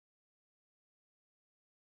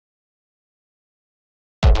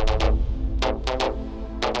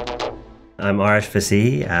I'm Arash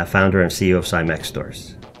Fasihi, founder and CEO of Cymax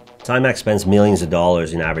Stores. Cymax spends millions of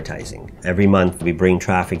dollars in advertising. Every month we bring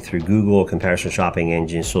traffic through Google, comparison shopping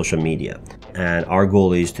engines, social media. And our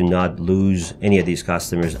goal is to not lose any of these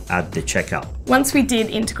customers at the checkout. Once we did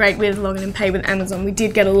integrate with Login and Pay with Amazon, we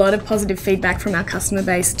did get a lot of positive feedback from our customer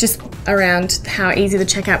base just around how easy the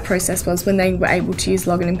checkout process was when they were able to use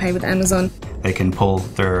Login and Pay with Amazon. They can pull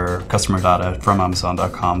their customer data from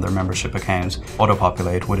Amazon.com, their membership account,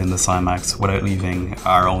 auto-populate within the Cymax without leaving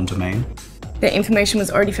our own domain. Their information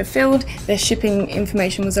was already fulfilled, their shipping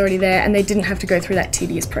information was already there, and they didn't have to go through that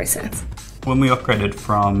tedious process. When we upgraded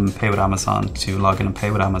from Pay with Amazon to Login and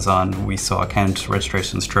Pay with Amazon, we saw account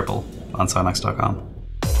registrations triple on Cymax.com.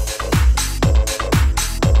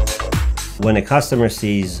 When a customer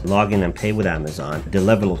sees Login and Pay with Amazon, the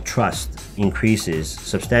level of trust increases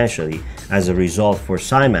substantially. As a result, for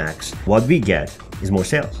Cymax, what we get is more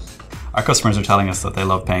sales. Our customers are telling us that they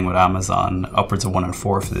love paying with Amazon. Upwards of 1 in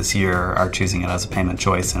 4 for this year are choosing it as a payment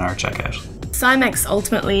choice in our checkout. Cymax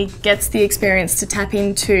ultimately gets the experience to tap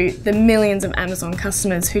into the millions of Amazon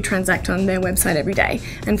customers who transact on their website every day.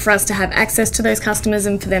 And for us to have access to those customers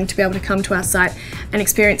and for them to be able to come to our site and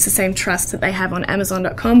experience the same trust that they have on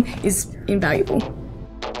Amazon.com is invaluable.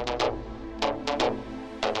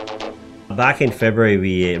 Back in February,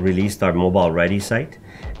 we released our mobile ready site,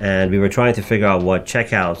 and we were trying to figure out what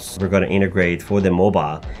checkouts we're going to integrate for the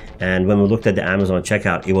mobile. And when we looked at the Amazon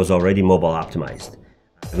checkout, it was already mobile optimized.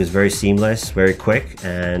 It was very seamless, very quick,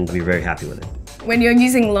 and we're very happy with it. When you're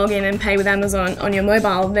using Login and Pay with Amazon on your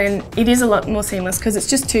mobile, then it is a lot more seamless because it's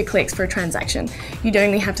just 2 clicks for a transaction. You'd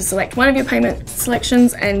only have to select one of your payment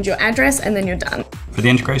selections and your address, and then you're done. For the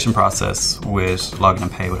integration process with Login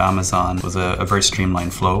and Pay with Amazon was a very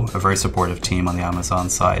streamlined flow, a very supportive team on the Amazon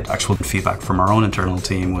side. Actual feedback from our own internal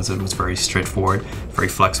team was it was very straightforward, very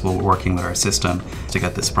flexible working with our system to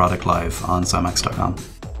get this product live on Cymax.com.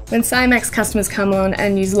 When Cymax customers come on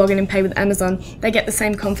and use Login and Pay with Amazon, they get the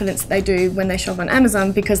same confidence they do when they shop on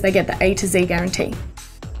Amazon because they get the A to Z guarantee.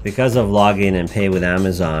 Because of Login and Pay with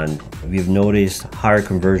Amazon, we've noticed higher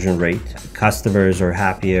conversion rate. Customers are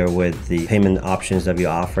happier with the payment options that we're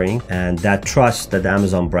offering, and that trust that the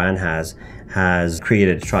Amazon brand has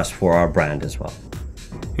created trust for our brand as well.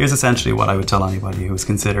 Here's essentially what I would tell anybody who's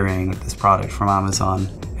considering this product from Amazon.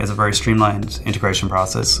 It's a very streamlined integration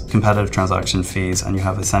process, competitive transaction fees, and you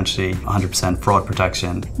have essentially 100% fraud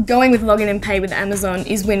protection. Going with Login and Pay with Amazon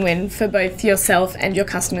is win-win for both yourself and your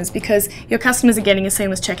customers because your customers are getting a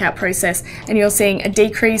seamless checkout process and you're seeing a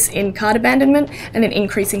decrease in cart abandonment and an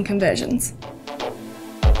increase in conversions.